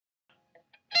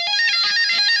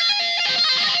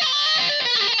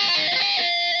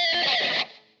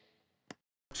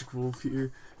Wolf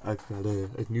here. I've got a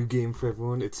new game for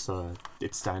everyone. It's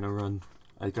Dino Run.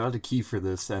 I got a key for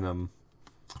this, and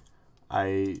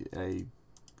I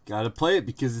gotta play it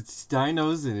because it's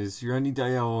dinos and it's running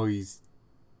dino. Oh, he's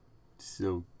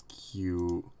so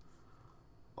cute.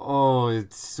 Oh,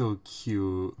 it's so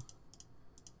cute.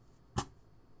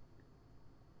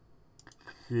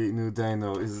 Create new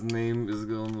dino. His name is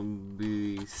gonna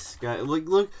be Sky.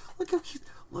 Look how cute.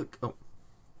 Look, oh.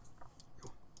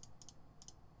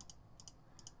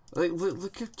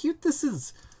 Look how cute this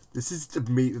is. This is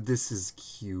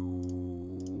cute.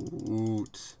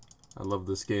 I love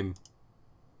this game.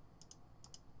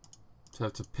 Just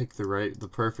have to pick the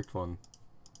perfect one.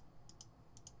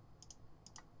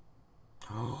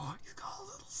 Oh, he's got a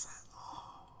little set.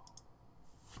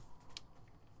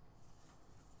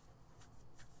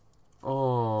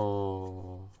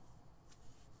 Oh.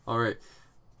 Alright.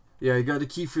 Yeah, I got a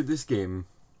key for this game.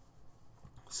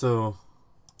 So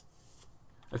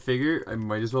I figure I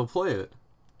might as well play it.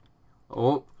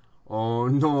 Oh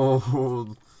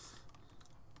no.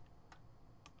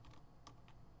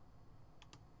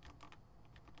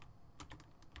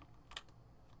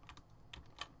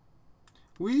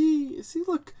 See,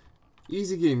 look,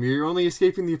 easy game. You're only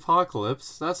escaping the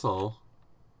apocalypse. That's all.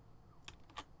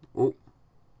 Oh.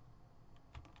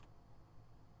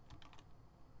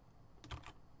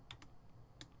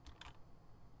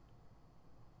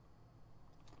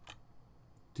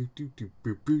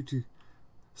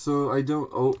 So I don't.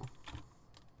 Oh.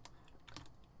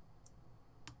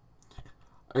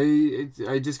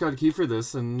 I just got a key for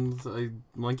this, and I'm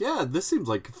like, yeah, this seems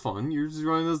like fun. You're just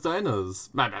running those dinos.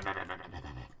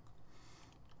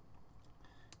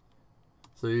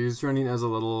 So you're just running as a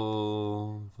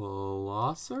little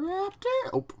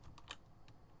velociraptor? Oh.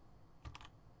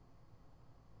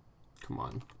 Come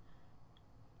on.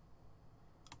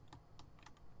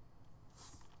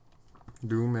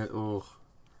 Doom it. Oh.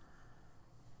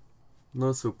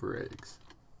 No super eggs.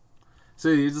 So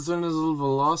you just run as a little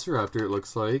velociraptor, it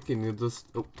looks like, and you just.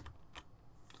 Oh.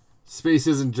 Space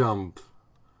isn't jump.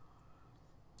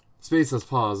 Space has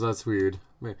pause, that's weird.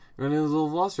 Wait, running as a little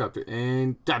velociraptor,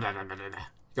 and.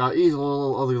 Got these other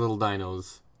little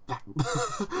dinos.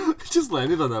 Just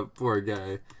landed on that poor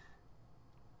guy.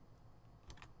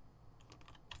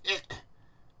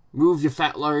 Move, you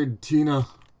fat lard, Tina.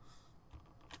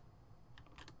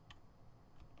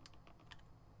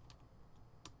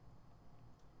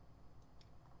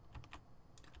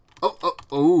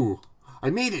 Oh, I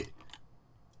made it!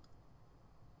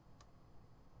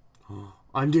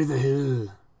 Under the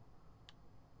hill.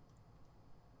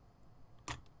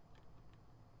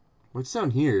 What's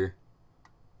down here?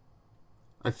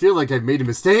 I feel like I've made a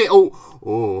mistake.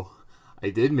 Oh, I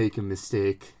did make a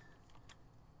mistake.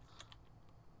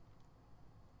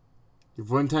 You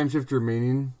have one time shift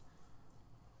remaining.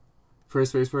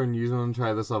 Press spacebar and use one to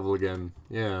try this level again.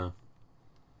 Yeah.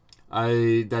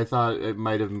 I thought it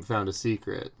might have found a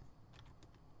secret.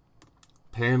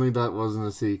 Apparently that wasn't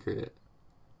a secret.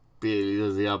 It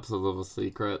is the opposite of a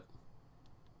secret.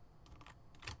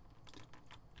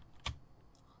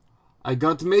 I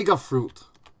got mega fruit.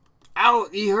 Ow!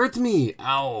 He hurt me!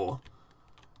 Ow!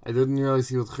 I didn't realize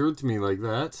he would hurt me like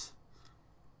that.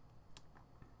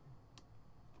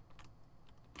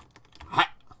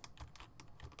 Ha!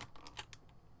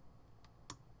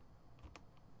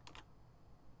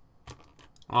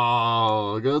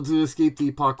 Oh, go to escape the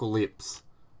apocalypse.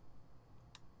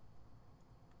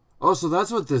 Oh, so that's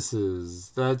what this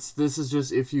is. This is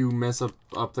just if you mess up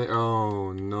there.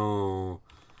 Oh no.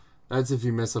 That's if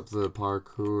you mess up the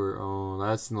parkour. Oh,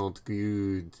 that's not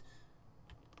good.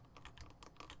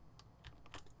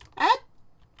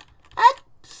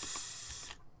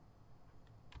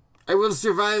 I will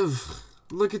survive.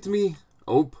 Look at me.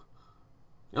 Oh.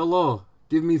 Hello.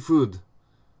 Give me food.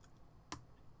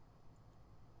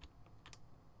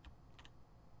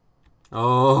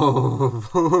 Oh,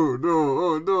 oh no,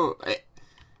 oh no.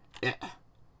 Yeah.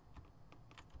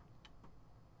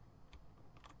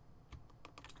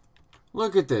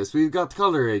 Look at this. We've got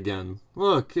color again.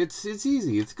 Look, it's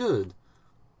easy. It's good.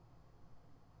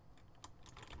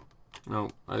 No,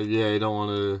 yeah, I don't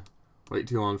want to wait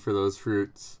too long for those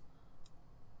fruits.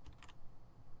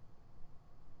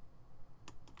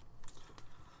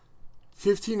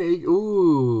 $15 egg.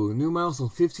 Ooh, new milestone.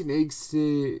 15 eggs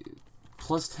to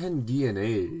plus 10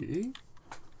 DNA.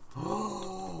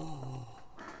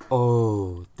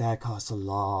 Oh, that costs a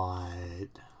lot.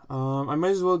 I might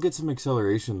as well get some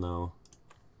acceleration though.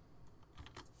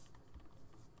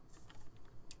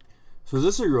 So is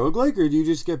this a roguelike, or do you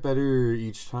just get better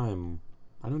each time?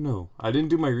 I don't know. I didn't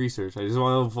do my research. I just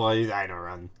want to play Dino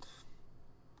Run.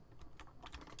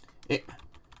 Eh.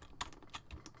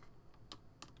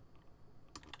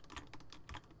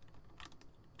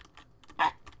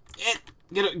 Ah. Eh.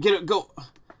 Get it, go.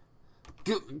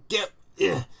 Go, get.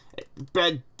 Yeah.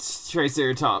 Bad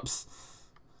Triceratops.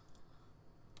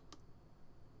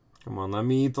 Come on, let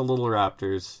me eat the little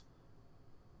raptors.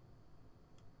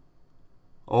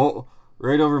 Oh,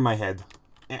 right over my head.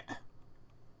 Eh.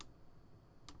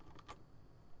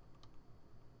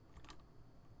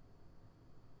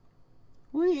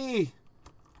 Whee!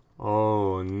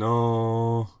 Oh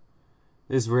no.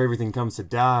 This is where everything comes to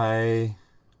die.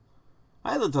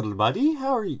 Hi little buddy,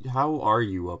 how are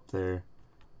you up there?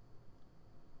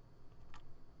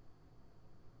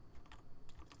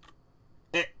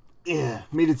 Yeah,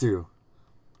 made it through.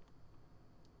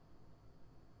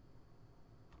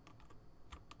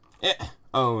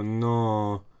 Oh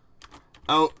no.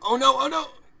 Oh no, oh no!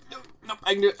 No,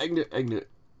 I can do it.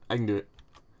 I can do it.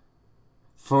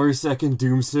 4-second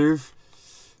doom surf.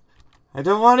 I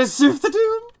don't want to surf the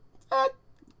doom.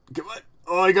 Come on.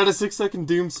 Oh, I got a 6-second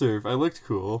doom surf. I looked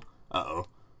cool. Uh-oh.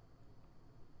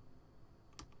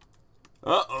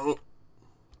 Uh-oh.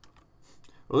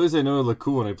 Well, at least I know I look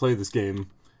cool when I play this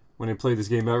game. When I play this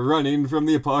game about running from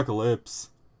the apocalypse.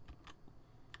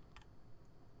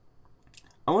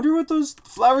 I wonder what those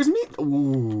flowers mean.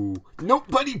 Ooh. No,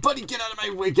 buddy, get out of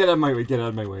my way. Get out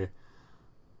of my way.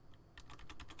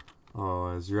 Oh,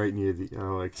 I was right near the...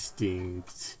 Oh,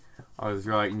 extinct. I was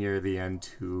right near the end,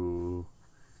 too.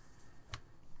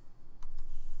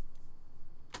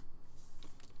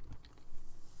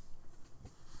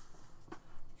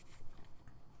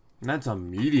 And that's a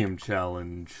medium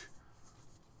challenge.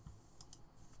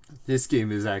 This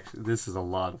game is actually... This is a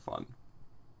lot of fun.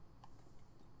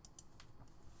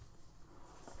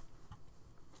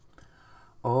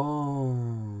 Oh.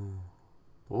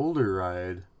 Boulder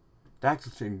ride. That's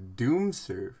the thing. Doom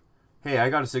surf. Hey,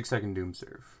 I got a 6-second doom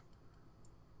surf.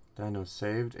 Dino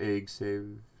saved. Egg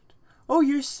saved. Oh,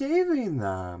 you're saving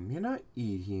them. You're not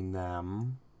eating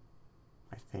them.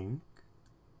 I think.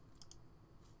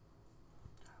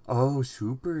 Oh,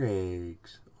 super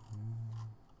eggs.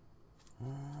 Oh.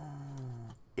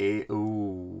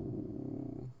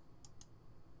 Oh.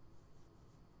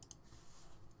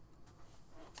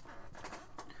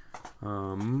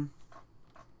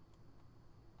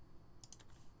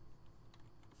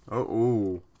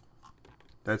 Oh.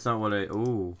 That's not what I...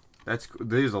 Oh.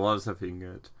 There's a lot of stuff you can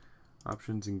get.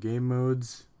 Options and game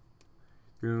modes.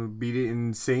 You're gonna beat it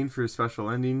insane for a special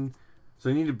ending. So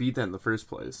I need to beat that in the first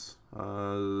place.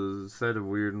 Set of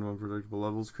weird and unpredictable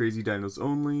levels. Crazy dinos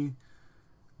only.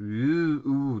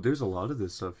 Ooh, there's a lot of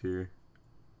this stuff here.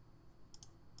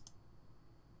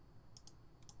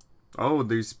 Oh,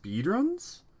 there's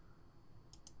speedruns?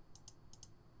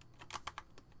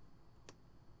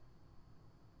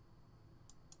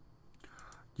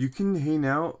 You can hang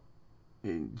out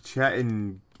and chat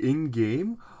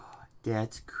in-game?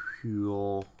 That's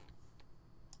cool.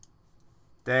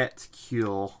 That's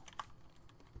cool.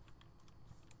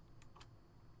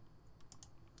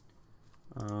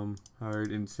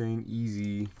 Hard, insane,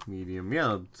 easy, medium. Yeah,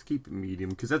 let's keep it medium,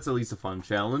 because that's at least a fun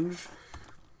challenge.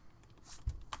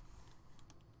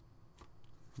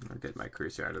 I'll get my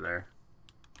cursor out of there.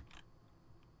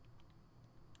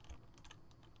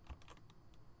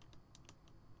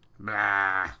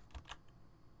 Blah.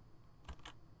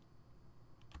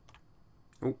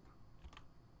 Oh.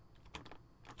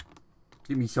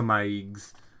 Give me some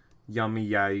eggs.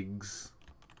 Yummy eggs.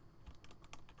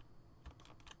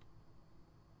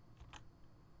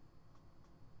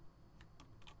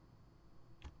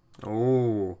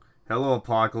 Oh. Hello,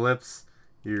 Apocalypse.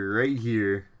 You're right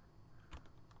here.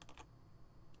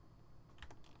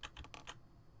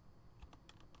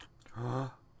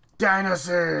 Dino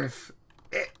surf!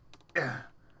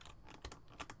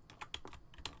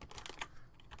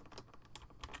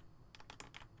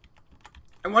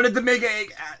 I wanted the mega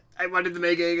egg. I wanted the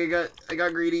mega egg. I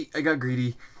got greedy.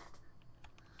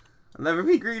 I'll never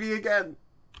be greedy again.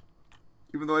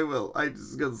 Even though I will. I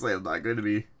just gonna say I'm not going to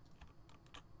be.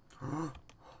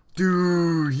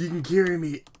 Dude, he can carry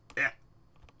me.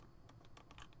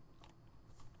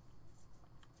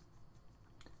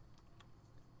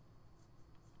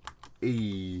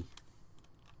 Hey.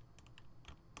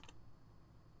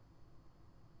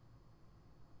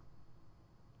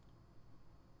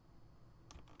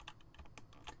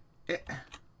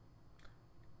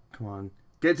 Come on.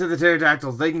 Get to the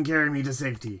pterodactyls. They can carry me to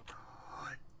safety.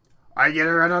 I get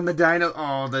a run on the dino.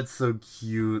 Oh, that's so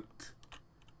cute.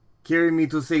 Carry me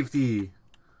to safety.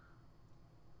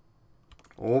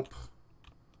 Oh.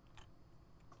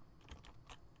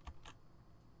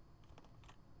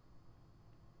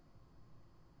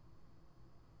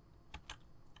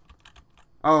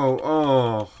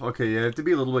 Oh, okay, yeah, I have to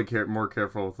be a little bit more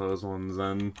careful with those ones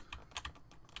then.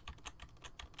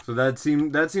 So that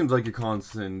seems like a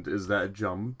constant is that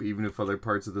jump, even if other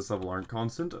parts of this level aren't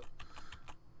constant.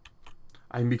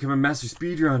 I can become a master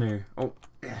speedrunner. Oh,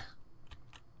 yeah.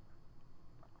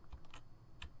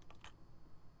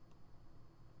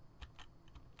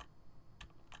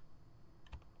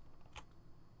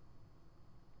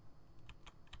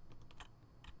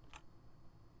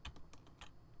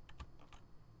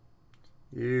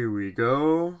 Here we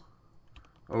go.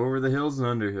 Over the hills and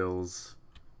under hills.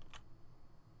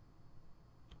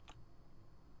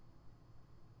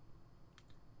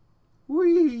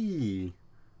 Whee!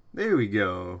 There we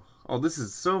go. Oh, this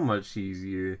is so much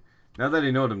easier. Now that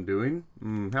I know what I'm doing.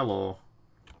 Hello.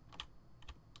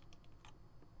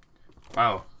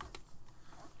 Wow.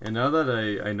 And now that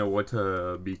I know what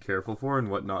to be careful for and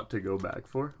what not to go back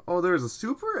for. Oh, there's a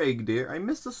super egg there. I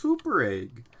missed a super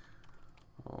egg.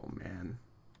 Oh, man.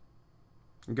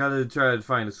 I gotta try to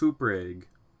find a super egg.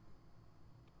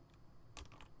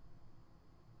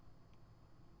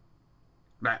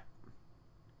 Bah.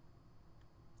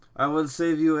 I will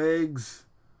save you eggs.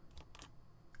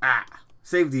 Ah!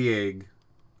 Save the egg.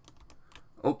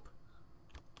 Oh.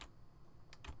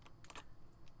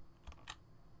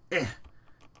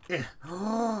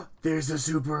 Oh, there's a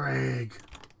super egg.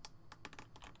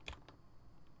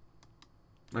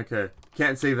 Okay.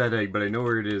 Can't save that egg, but I know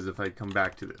where it is if I come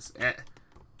back to this.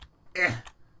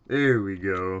 There we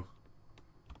go.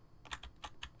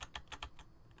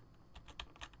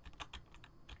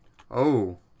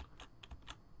 Oh.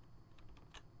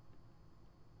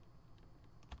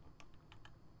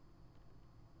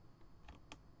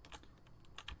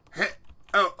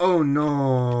 Oh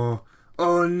no.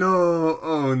 Oh no.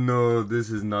 Oh no. This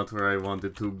is not where I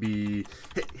wanted to be.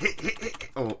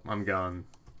 Oh, I'm gone.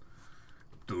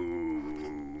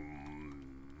 Doomed.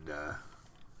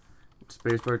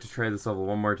 Spacebar to try this level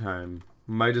one more time.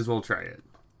 Might as well try it.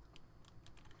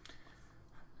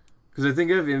 Because I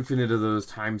think I have infinite of those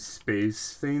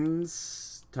time-space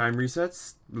things. Time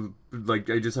resets. Like,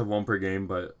 I just have one per game,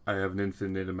 but I have an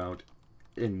infinite amount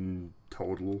in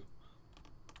total.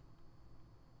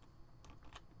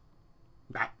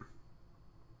 Ah.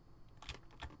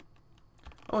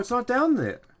 Oh, it's not down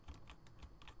there.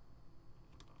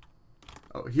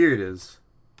 Oh, here it is.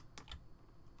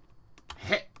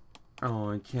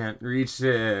 Oh, I can't reach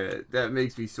it. That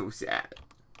makes me so sad.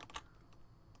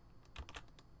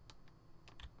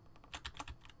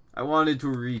 I wanted to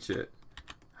reach it.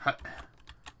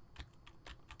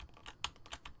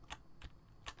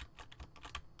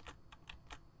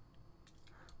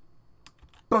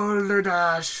 Boulder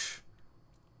Dash!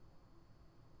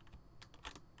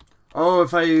 Oh,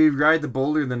 if I ride the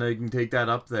boulder, then I can take that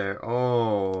up there.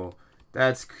 Oh,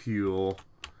 that's cool.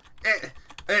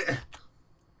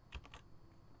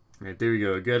 Alright, there we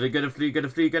go. Gotta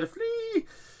flee.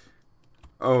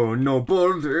 Oh no,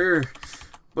 boulder!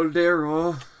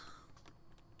 Boldero!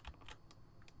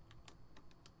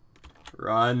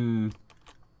 Run.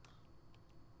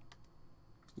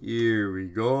 Here we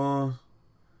go.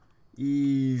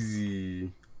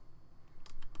 Easy.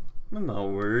 I'm not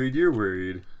worried, you're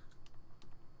worried.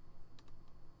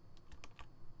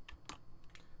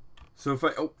 So if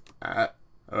I...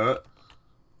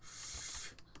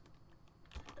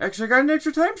 Actually, I got an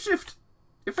extra time shift!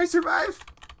 If I survive!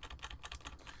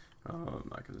 Oh, I'm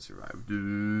not gonna survive.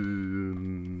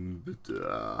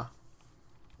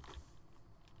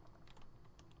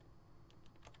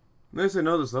 Nice I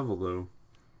know this level, though.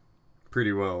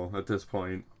 Pretty well, at this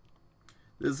point.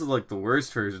 This is like the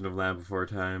worst version of Land Before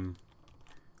Time.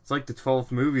 It's like the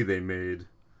 12th movie they made.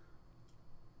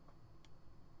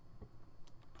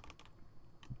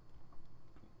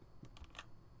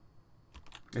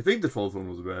 I think the 12th one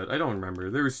was bad. I don't remember.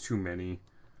 There was too many.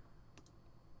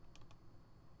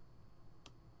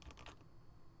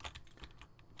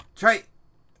 Try...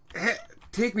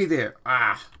 Take me there.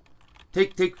 Ah.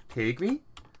 Take me?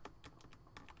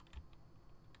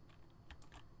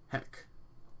 Heck.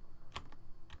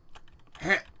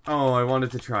 Oh, I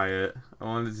wanted to try it. I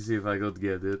wanted to see if I could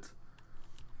get it.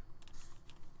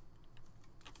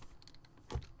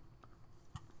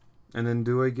 And then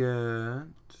do I get...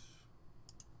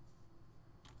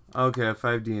 Okay, I have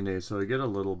 5 DNA, so I get a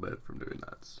little bit from doing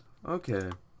that. Okay.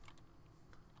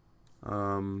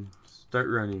 Start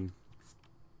running.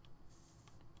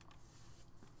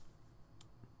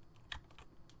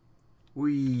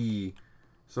 Whee!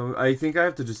 So I think I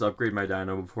have to just upgrade my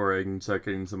dino before I can start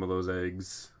getting some of those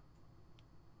eggs.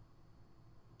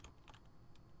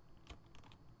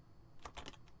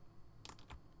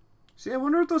 See, I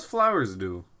wonder what those flowers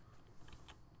do.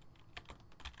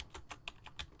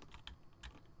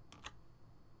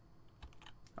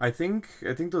 I think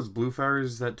those blue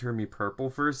flowers that turn me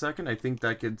purple for a second, I think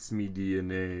that gets me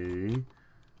DNA.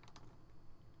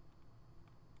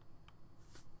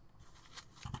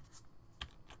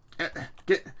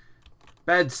 Get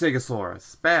bad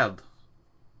Stegosaurus. Bad.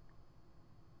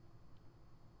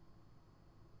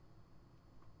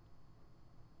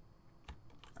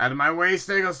 Out of my way,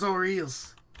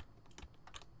 Stegosaurus.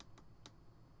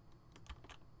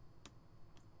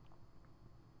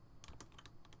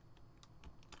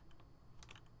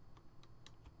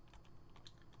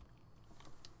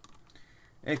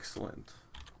 Excellent.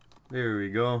 There we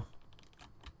go.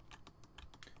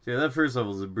 Yeah, that first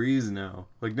level is a breeze now.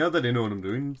 Like, now that I know what I'm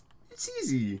doing, it's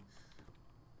easy.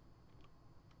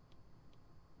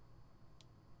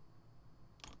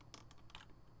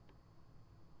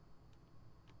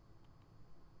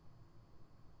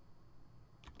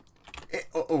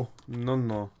 Oh,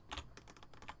 no.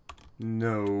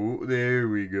 No, there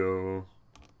we go.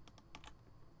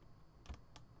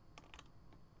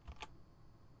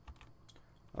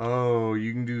 Oh,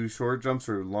 you can do short jumps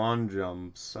or long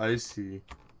jumps. I see.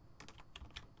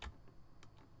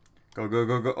 Go, go,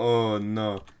 go, go. Oh,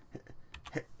 no.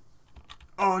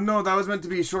 Oh, no, that was meant to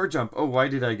be a short jump. Oh, why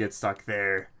did I get stuck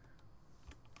there?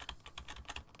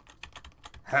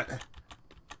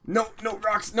 No, no,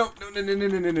 rocks. No, no, no, no, no,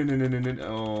 no, no, no, no, no, no, no.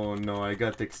 Oh, no, I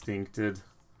got extincted.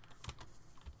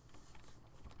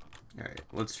 Alright,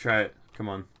 let's try it. Come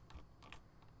on.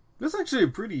 This is actually a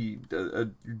pretty,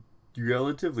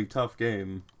 relatively tough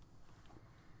game.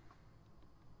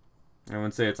 I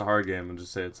wouldn't say it's a hard game, I'd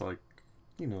just say it's like,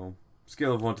 you know,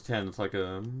 scale of 1 to 10, it's like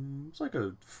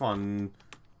a fun...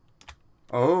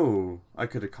 Oh, I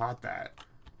could have caught that.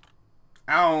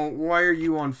 Ow, why are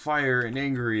you on fire and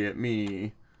angry at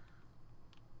me?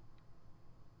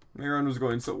 My run was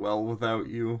going so well without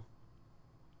you.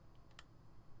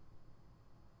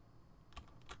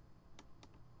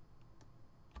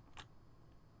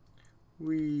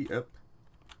 Up.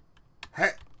 Hey!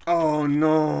 Oh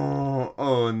no!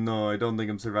 Oh no, I don't think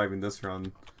I'm surviving this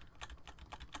run.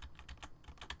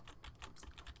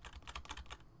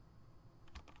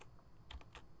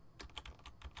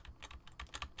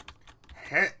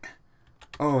 Hey!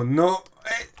 Oh no!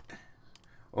 Hey.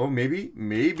 Oh,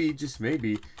 maybe, just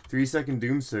maybe. 3-second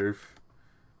doom surf.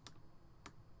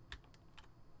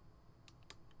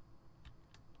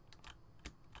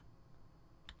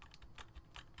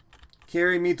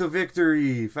 Carry me to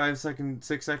victory!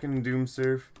 6-second doom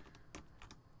surf.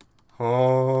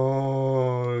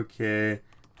 Oh, okay.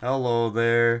 Hello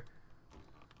there.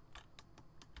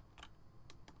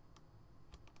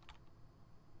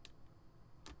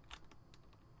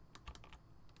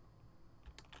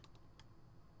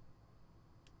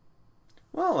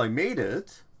 Well, I made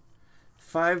it.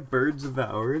 5 birds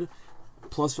devoured.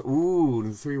 Plus,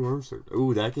 ooh, 3 worms.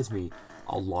 Ooh, that gets me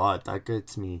a lot. That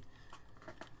gets me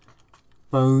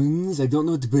bones. I don't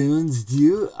know what bones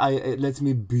do. It lets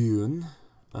me boon.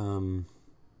 I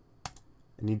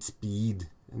need speed.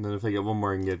 And then if I get one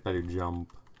more, I can get better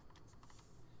jump.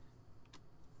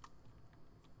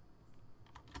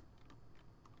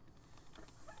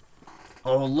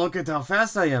 Oh, look at how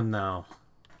fast I am now.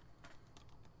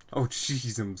 Oh,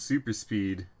 jeez, I'm super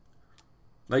speed.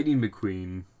 Lightning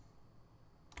McQueen.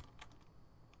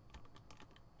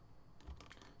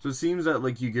 So it seems that,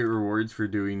 like, you get rewards for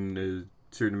doing a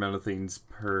certain amount of things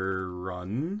per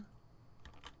run.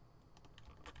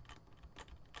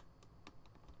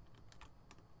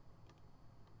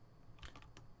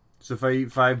 So if I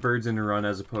eat 5 birds in a run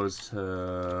as opposed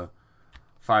to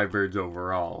 5 birds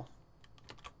overall.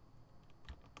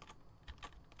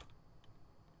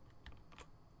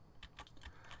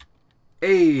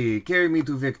 Hey, carry me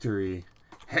to victory.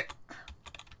 Hey.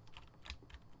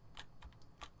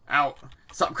 Ow.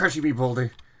 Stop crushing me,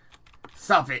 Boulder.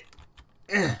 Stop it.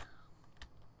 Ugh.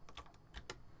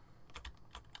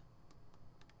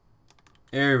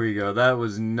 There we go. That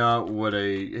was not what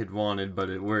I had wanted,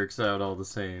 but it works out all the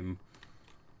same.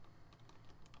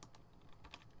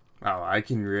 Wow, I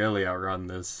can really outrun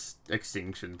this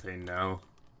extinction thing now.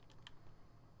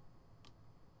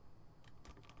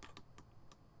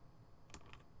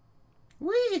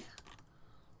 Whee!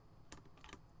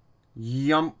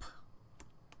 Yump.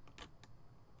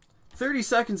 30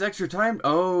 seconds extra time?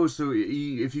 Oh, so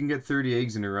if you can get 30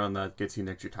 eggs in a run, that gets you an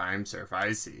extra time surf.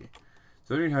 I see.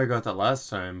 So I don't know how I got that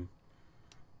last time.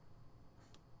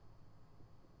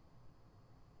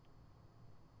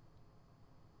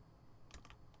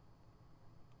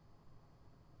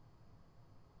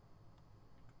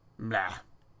 Blah.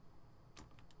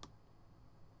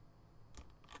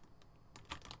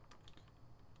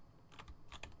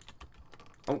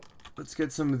 Oh, Let's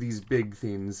get some of these big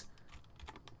things.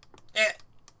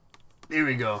 There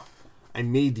we go. I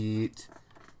made it.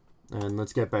 And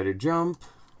let's get better jump.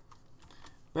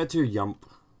 Better jump.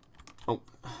 Oh,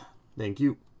 thank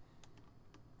you.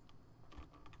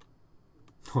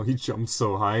 Oh, he jumps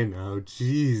so high now.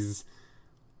 Jeez.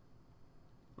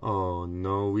 Oh,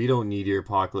 no. We don't need your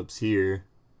apocalypse here.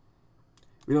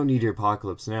 We don't need your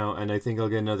apocalypse now. And I think I'll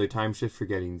get another time shift for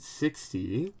getting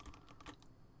 60.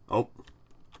 Oh.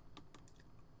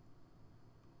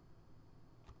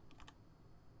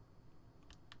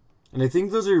 And I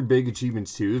think those are big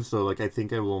achievements too, so like I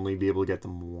think I will only be able to get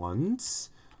them once.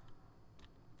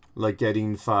 Like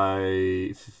getting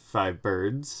five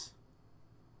birds.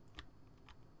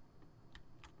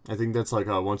 I think that's like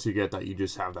once you get that, you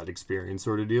just have that experience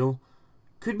sort of deal.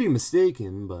 Could be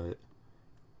mistaken, but it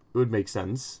would make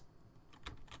sense.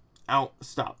 Ow,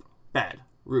 stop. Bad.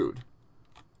 Rude.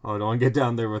 Oh, don't get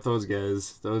down there with those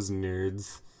guys. Those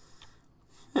nerds.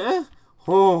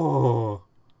 Oh.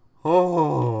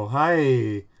 Oh,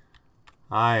 hi.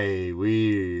 Hi,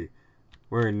 we're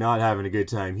not having a good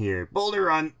time here. Boulder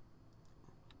run.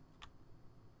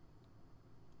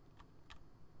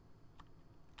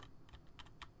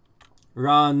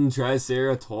 Run,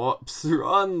 Triceratops.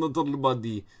 Run, little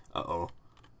buddy. Uh-oh.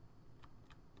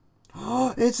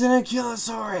 Oh, it's an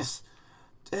Ankylosaurus.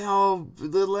 Oh,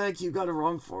 little Anky, you got it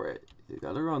wrong for it. You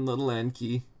got to run, little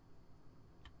Anky.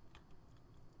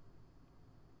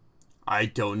 I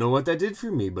don't know what that did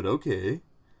for me, but okay.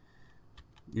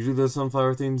 Usually those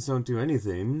sunflower things don't do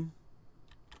anything.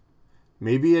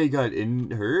 Maybe I got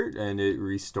hurt and it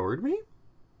restored me?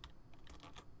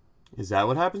 Is that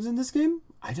what happens in this game?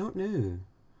 I don't know.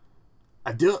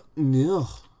 I don't know.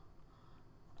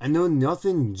 I know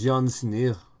nothing, Jon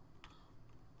Snow.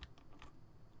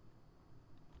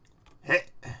 Hey.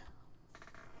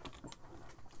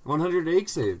 100 egg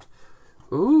saved.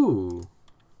 Ooh.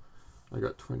 I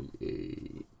got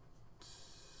 28.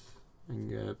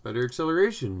 And got better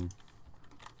acceleration.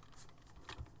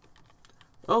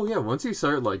 Oh yeah, once you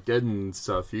start like getting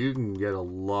stuff, you can get a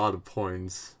lot of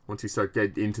points. Once you start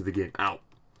getting into the game. Ow.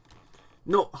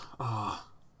 No. Ah.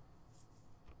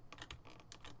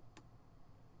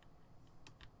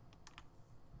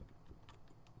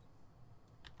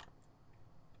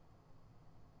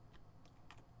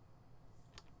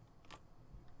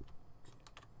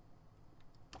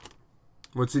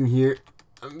 What's in here?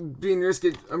 I'm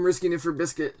risking it for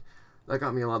biscuit. That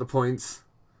got me a lot of points.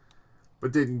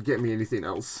 But didn't get me anything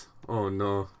else. Oh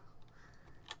no.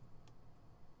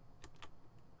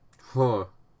 Huh.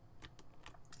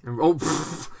 Oh,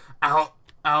 pff, ow,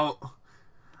 ow.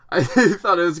 I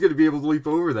thought I was going to be able to leap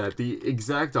over that. The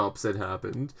exact opposite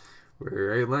happened.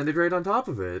 Where I landed right on top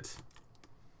of it.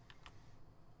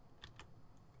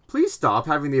 Please stop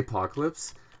having the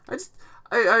apocalypse.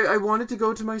 I wanted to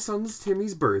go to my son's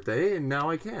Timmy's birthday, and now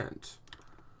I can't.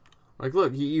 Like,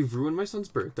 look, you've ruined my son's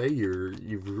birthday.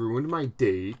 You've ruined my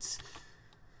date.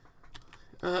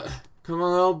 Come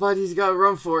on, little buddies, you gotta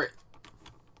run for it.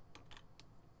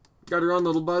 Gotta run,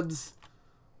 little buds.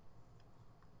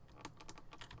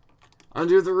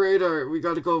 Under the radar, we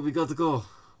gotta go, we gotta go.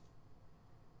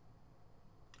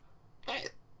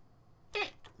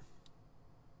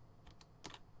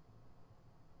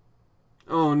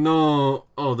 Oh no!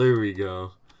 Oh, there we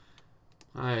go.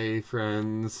 Hi,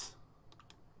 friends.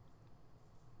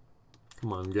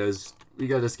 Come on, guys. We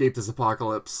gotta escape this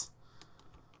apocalypse.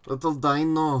 Little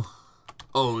dino.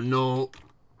 Oh no.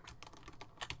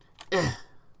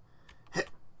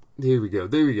 There we go.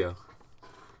 There we go.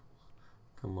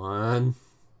 Come on.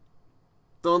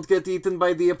 Don't get eaten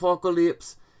by the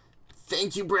apocalypse.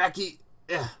 Thank you, Bracky.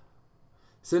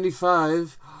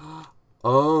 75.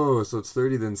 Oh, so it's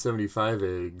 30 then 75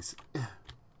 eggs.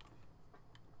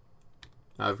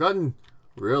 I've gotten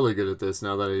really good at this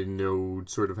now that I know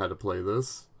sort of how to play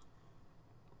this.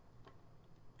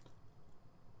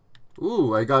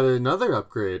 Ooh, I got another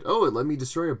upgrade. Oh, it let me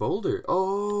destroy a boulder.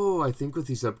 Oh, I think with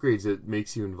these upgrades it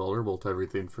makes you invulnerable to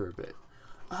everything for a bit.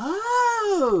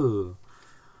 Oh!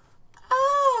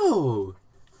 Oh!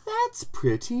 That's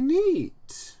pretty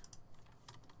neat.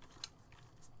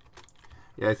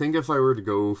 Yeah, I think if I were to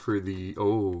go for the...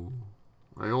 Oh,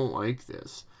 I don't like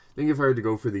this. I think if I were to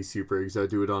go for these super eggs, I'd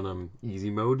do it on easy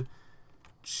mode.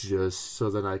 Just so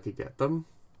that I could get them.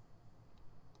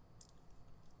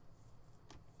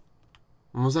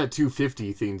 Almost at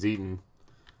 250 things eaten.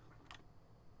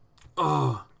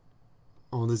 Oh.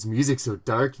 Oh, this music's so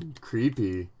dark and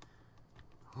creepy.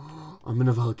 I'm in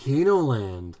a volcano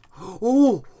land.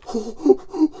 Oh!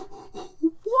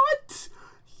 What?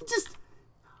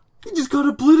 He just got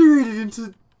obliterated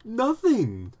into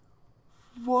nothing.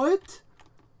 What?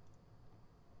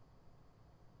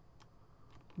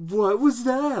 What was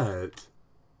that?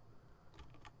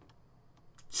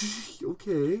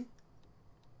 Okay.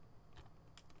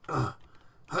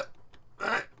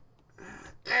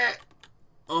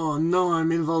 Oh no,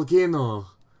 I'm in volcano.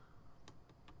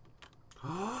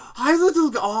 Hi,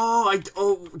 little.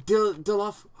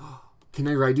 Dilaf. Can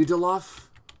I ride you, Dilaf?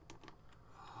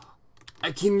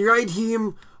 I can ride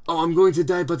him. Oh, I'm going to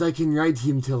die, but I can ride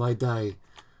him till I die.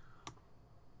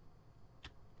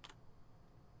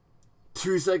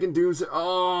 2-second doom.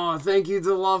 Oh, thank you,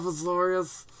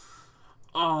 Dilophosaurus.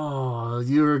 Oh,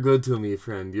 you're good to me,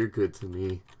 friend. You're good to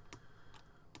me.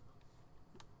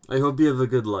 I hope you have a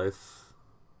good life.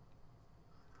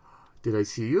 Did I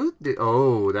see you?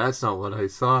 Oh, that's not what I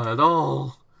saw at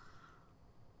all.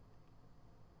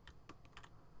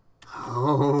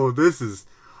 Oh, this is...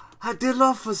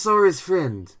 Dilophosaurus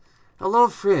friend. Hello,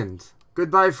 friend.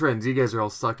 Goodbye, friends. You guys are all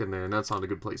stuck in there, and that's not a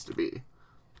good place to be.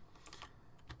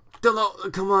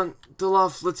 Come on,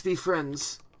 Dilof, let's be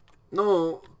friends.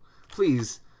 No,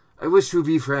 please. I wish to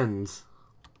be friends.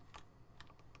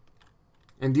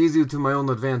 And use you to my own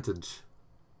advantage.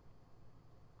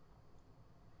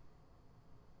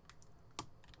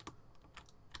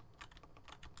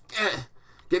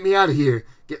 Get me out of here.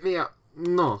 Get me out.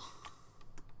 No.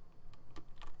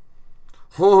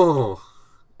 Oh,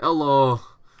 hello.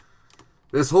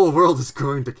 This whole world is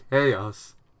going to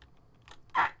chaos.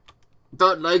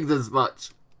 Don't like this much.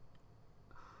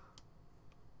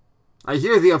 I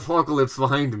hear the apocalypse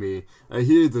behind me. I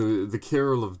hear the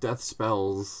carol of death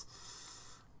spells.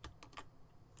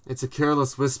 It's a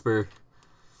careless whisper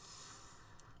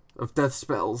of death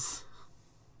spells.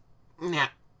 Nyam,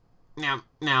 nyam,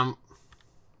 nyam.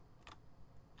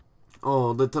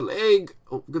 Oh, little egg.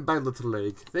 Oh, goodbye, little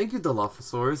egg. Thank you,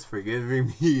 Dilophosaurus, for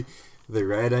giving me the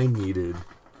ride I needed.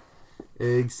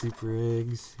 Eggs, super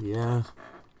eggs, yeah.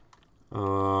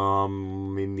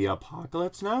 In the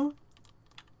apocalypse now?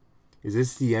 Is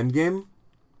this the end game?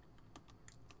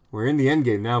 We're in the end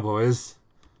game now, boys.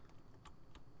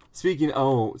 Speaking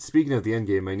of the end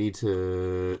game, I need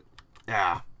to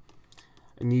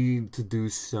do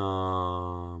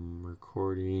some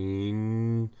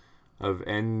recording of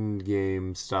end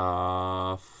game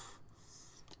stuff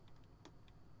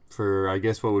for, I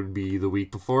guess, what would be the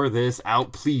week before this.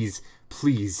 Out, please.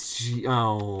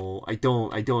 Oh, I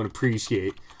don't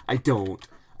appreciate. I don't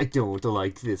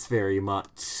like this very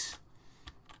much.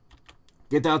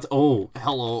 Get out. Oh,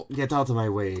 hello. Get out of my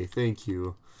way. Thank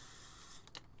you.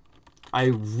 I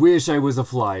wish I was a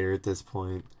flyer at this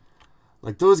point.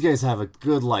 Like, those guys have a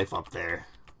good life up there.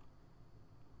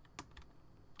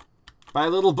 Bye,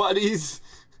 little buddies.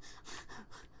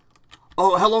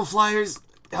 Oh, hello, flyers.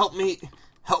 Help me.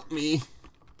 Help me.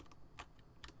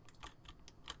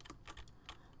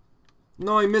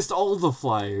 No, I missed all the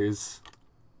flyers.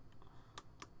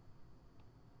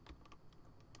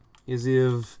 You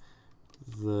have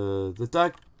the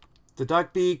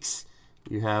duck beaks.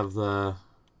 You have the...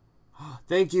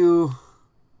 Thank you.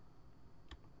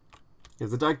 You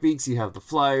have the duck beaks. You have the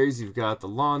flyers. You've got the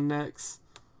lawn necks.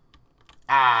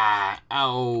 Ah!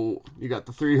 Ow! You got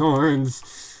the 3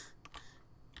 horns.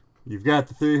 You've got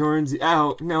the 3 horns.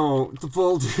 Ow! No! The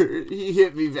boulder! He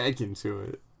hit me back into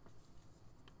it.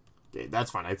 Okay,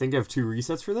 that's fine. I think I have 2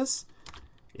 resets for this.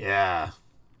 Yeah.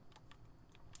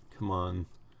 Come on.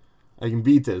 I can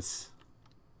beat this.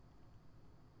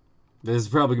 This is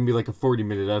probably going to be like a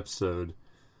 40-minute episode.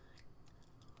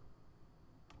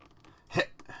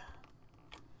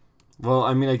 Well,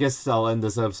 I mean, I guess I'll end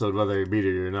this episode whether I beat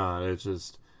it or not. It's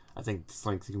just, I think this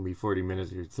length can be 40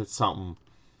 minutes or something.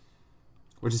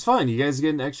 Which is fine. You guys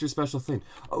get an extra special thing.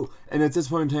 Oh, and at this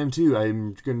point in time, too,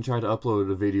 I'm going to try to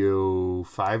upload a video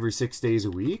 5 or 6 days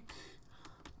a week.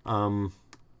 Oh,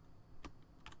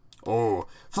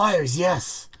 flyers,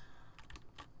 yes!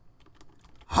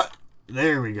 Hut,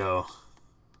 there we go.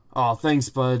 Oh, thanks,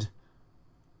 bud.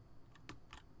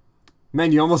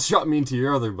 Man, you almost shot me into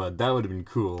your other bud. That would have been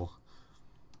cool.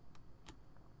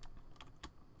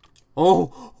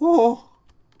 Oh,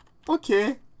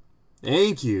 okay.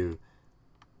 Thank you.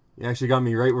 You actually got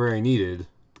me right where I needed.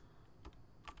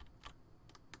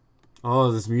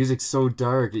 Oh, this music's so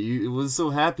dark. It was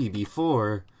so happy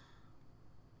before.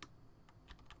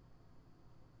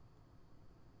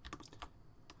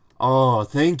 Oh,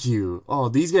 thank you. Oh,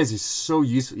 these guys are so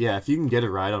useful. Yeah, if you can get a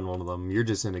ride on one of them, you're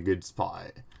just in a good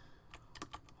spot.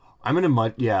 I'm in a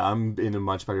much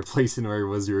better place than where I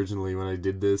was originally when I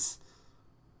did this.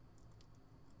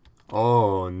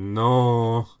 Oh,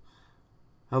 no.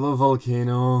 Hello,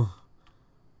 volcano.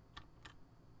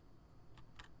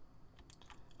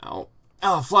 Ow.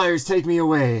 Oh, flyers, take me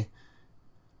away.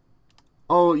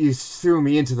 Oh, you threw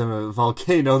me into the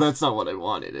volcano. That's not what I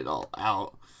wanted at all.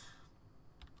 Ow.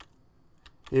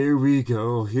 Here we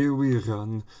go, here we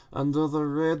run. Under the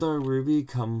radar we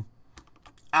come.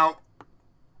 Ow.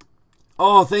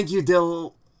 Oh, thank you,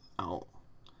 Dill. Ow.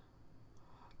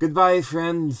 Goodbye,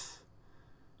 friend.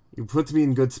 You put me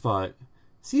in good spot.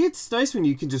 See, it's nice when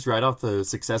you can just ride off the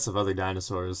success of other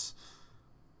dinosaurs.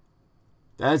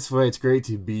 That's why it's great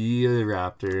to be a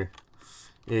raptor.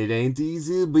 It ain't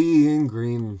easy being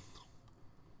green.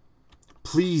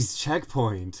 Please,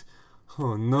 checkpoint.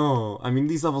 Oh no. I mean,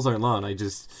 these levels aren't long. I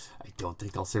don't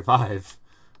think I'll survive.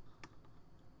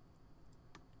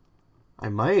 I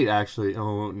might actually.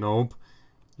 Oh, nope.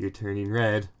 You're turning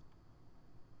red.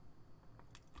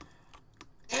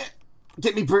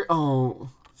 Get me oh,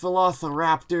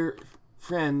 Velociraptor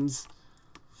friends.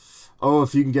 Oh,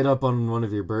 if you can get up on one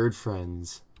of your bird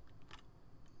friends.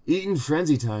 Eating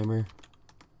frenzy timer.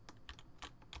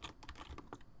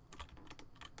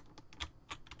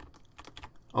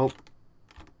 Oh.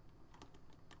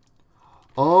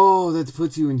 Oh, that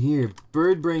puts you in here.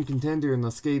 Bird brain contender and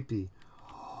escapee.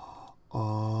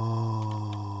 Oh.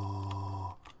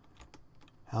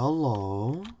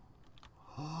 Hello.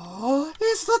 Oh,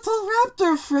 his little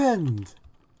raptor friend.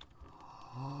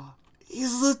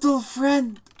 His little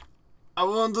friend. I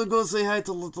want to go say hi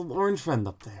to little orange friend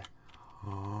up there.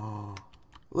 Oh,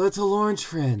 little orange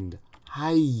friend.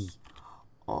 Hi.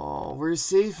 Oh, we're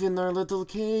safe in our little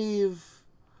cave.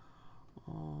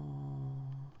 Oh.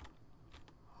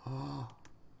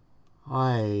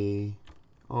 Hi.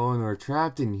 Oh, and we're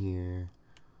trapped in here.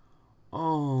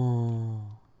 Oh.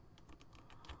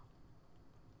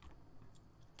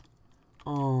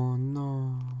 Oh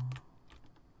no.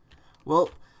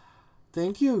 Well,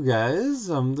 thank you guys.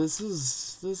 This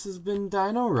has been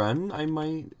Dino Run. I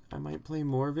might play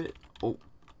more of it. Oh.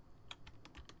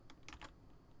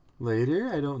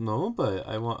 Later, I don't know, but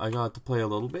I got to play a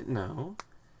little bit now.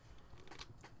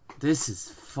 This is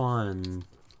fun.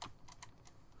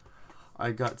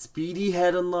 I got Speedy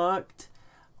Head unlocked.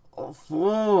 Oh,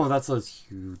 whoa, that's those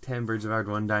huge 10 birds of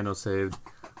 1 dino saved.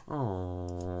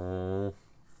 Oh.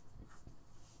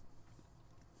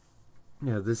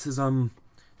 Yeah, this is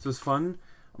fun.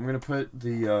 I'm gonna put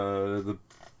the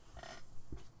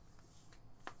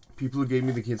people who gave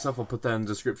me the key and stuff. I'll put that in the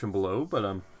description below.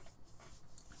 But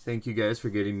thank you guys for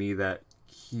getting me that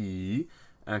key.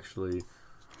 Actually,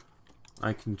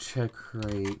 I can check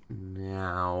right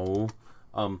now.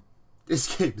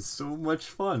 This game is so much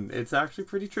fun. It's actually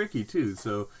pretty tricky too.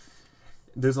 So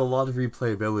there's a lot of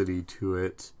replayability to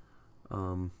it.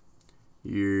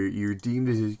 You're deemed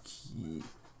as a key.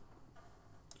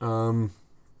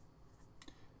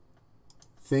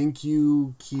 Thank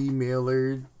you,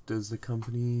 keymailer. Does the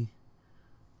company?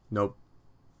 Nope.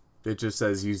 It just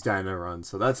says use Dino Run,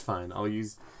 so that's fine. I'll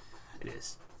use. It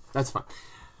is. That's fine.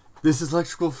 This is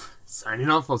Electrical signing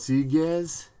off. I'll see you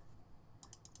guys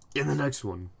in the next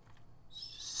one.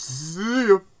 See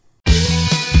ya.